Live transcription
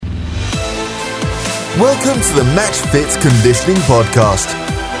Welcome to the Match Fit Conditioning Podcast.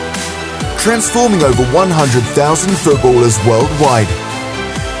 Transforming over 100,000 footballers worldwide.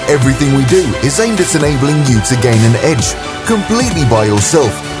 Everything we do is aimed at enabling you to gain an edge completely by yourself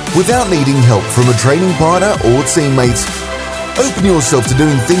without needing help from a training partner or teammate. Open yourself to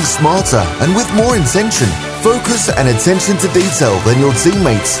doing things smarter and with more intention, focus and attention to detail than your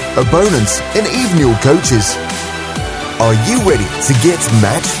teammates, opponents and even your coaches. Are you ready to get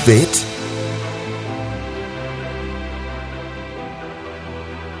match fit?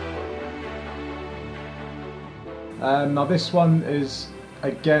 Now this one is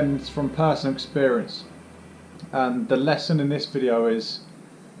again from personal experience, and the lesson in this video is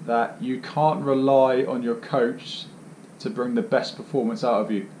that you can't rely on your coach to bring the best performance out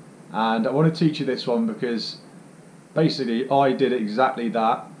of you. And I want to teach you this one because basically I did exactly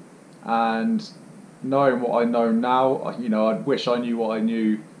that, and knowing what I know now, I wish I knew what I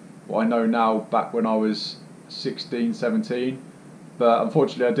know now back when I was 16, 17, but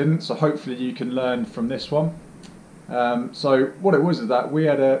unfortunately I didn't. So hopefully you can learn from this one. So what it was is that we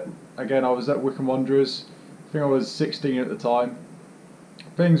had I was at Wycombe Wanderers. I think I was 16 at the time.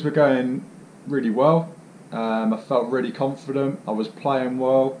 Things were going really well. I felt really confident. I was playing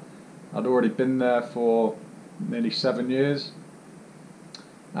well. I'd already been there for nearly 7 years,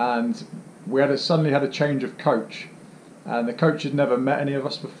 and we suddenly had a change of coach. And the coach had never met any of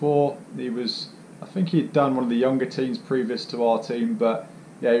us before. I think he'd done one of the younger teams previous to our team, but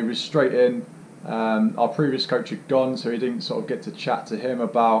yeah, he was straight in. Our previous coach had gone, so he didn't sort of get to chat to him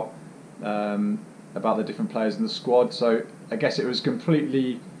about the different players in the squad. So I guess it was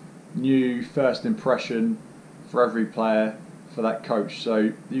completely new first impression for every player for that coach.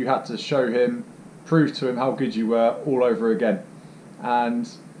 So you had to prove to him how good you were all over again. And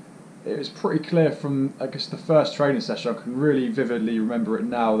it was pretty clear from, I guess, the first training session, I can really vividly remember it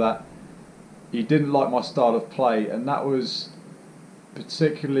now, that he didn't like my style of play, and that was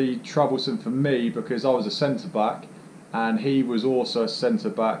particularly troublesome for me because I was a centre back and he was also a centre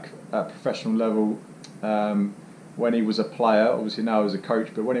back at professional level when he was a player. Obviously now as a coach,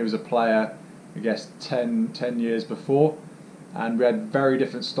 but when he was a player, I guess 10 years before, and we had very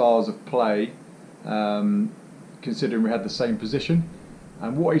different styles of play considering we had the same position.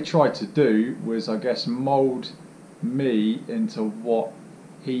 And what he tried to do was, I guess, mould me into what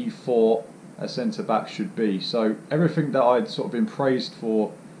he thought a centre back should be. So everything that I'd sort of been praised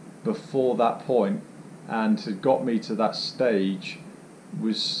for before that point and had got me to that stage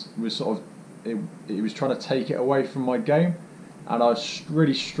was sort of it was trying to take it away from my game, and I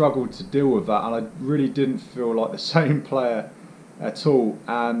really struggled to deal with that, and I really didn't feel like the same player at all.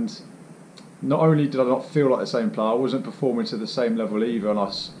 And not only did I not feel like the same player, I wasn't performing to the same level either, and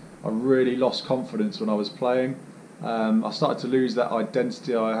I really lost confidence when I was playing. I started to lose that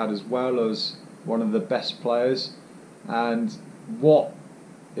identity I had as well as one of the best players. And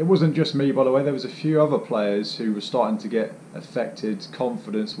it wasn't just me, by the way, there was a few other players who were starting to get affected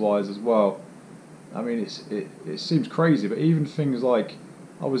confidence-wise as well. I mean, it seems crazy, but even things like,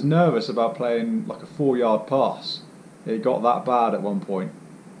 I was nervous about playing like a 4-yard pass. It got that bad at one point.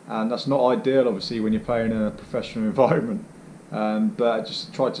 And that's not ideal, obviously, when you're playing in a professional environment. But I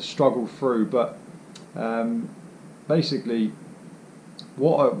just tried to struggle through. But basically,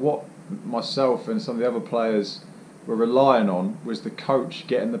 what myself and some of the other players were relying on was the coach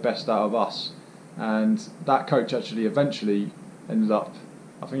getting the best out of us. And that coach actually eventually ended up,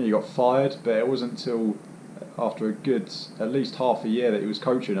 I think he got fired, but it wasn't until after a good at least half a year that he was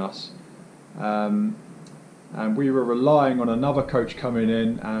coaching us. And we were relying on another coach coming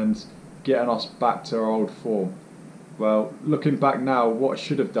in and getting us back to our old form. Well, looking back now, what I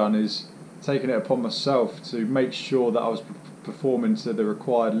should have done is taken it upon myself to make sure that I was performing to the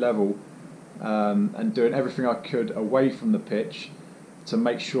required level, and doing everything I could away from the pitch to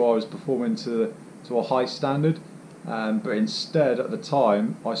make sure I was performing to a high standard. But instead, at the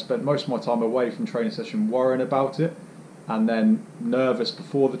time, I spent most of my time away from training session worrying about it, and then nervous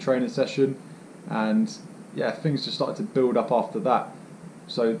before the training session, and yeah, things just started to build up after that.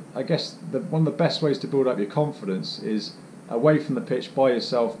 So I guess one of the best ways to build up your confidence is away from the pitch by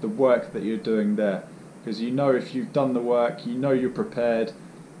yourself, the work that you're doing there, because if you've done the work, you're prepared,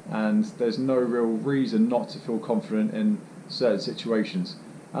 and there's no real reason not to feel confident in certain situations.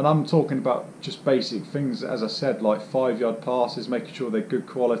 And I'm talking about just basic things, as I said, like 5-yard passes, making sure they're good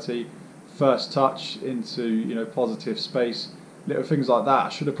quality, first touch into positive space, little things like that. I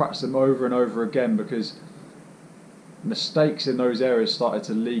should have practiced them over and over again, because mistakes in those areas started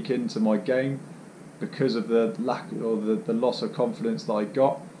to leak into my game because of the lack or the loss of confidence that I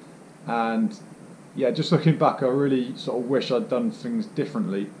got. And yeah, just looking back, I really sort of wish I'd done things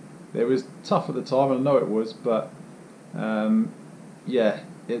differently. It was tough at the time, and I know it was, but yeah,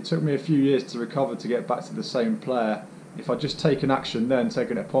 it took me a few years to recover to get back to the same player. If I'd just taken action then,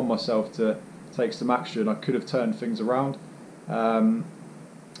 taken it upon myself to take some action, I could have turned things around.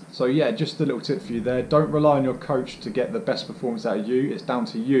 So yeah, just a little tip for you there. Don't rely on your coach to get the best performance out of you. It's down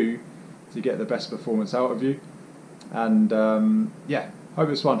to you to get the best performance out of you. And yeah, hope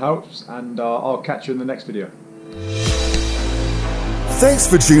this one helps, and I'll catch you in the next video. Thanks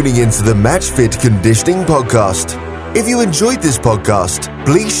for tuning into the Match Fit Conditioning Podcast. If you enjoyed this podcast,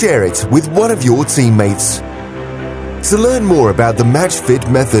 please share it with one of your teammates. To learn more about the Match Fit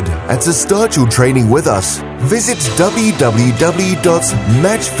method and to start your training with us, visit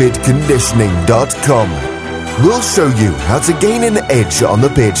www.matchfitconditioning.com. We'll show you how to gain an edge on the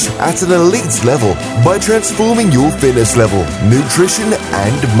pitch at an elite level by transforming your fitness level, nutrition,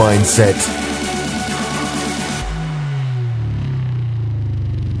 and mindset.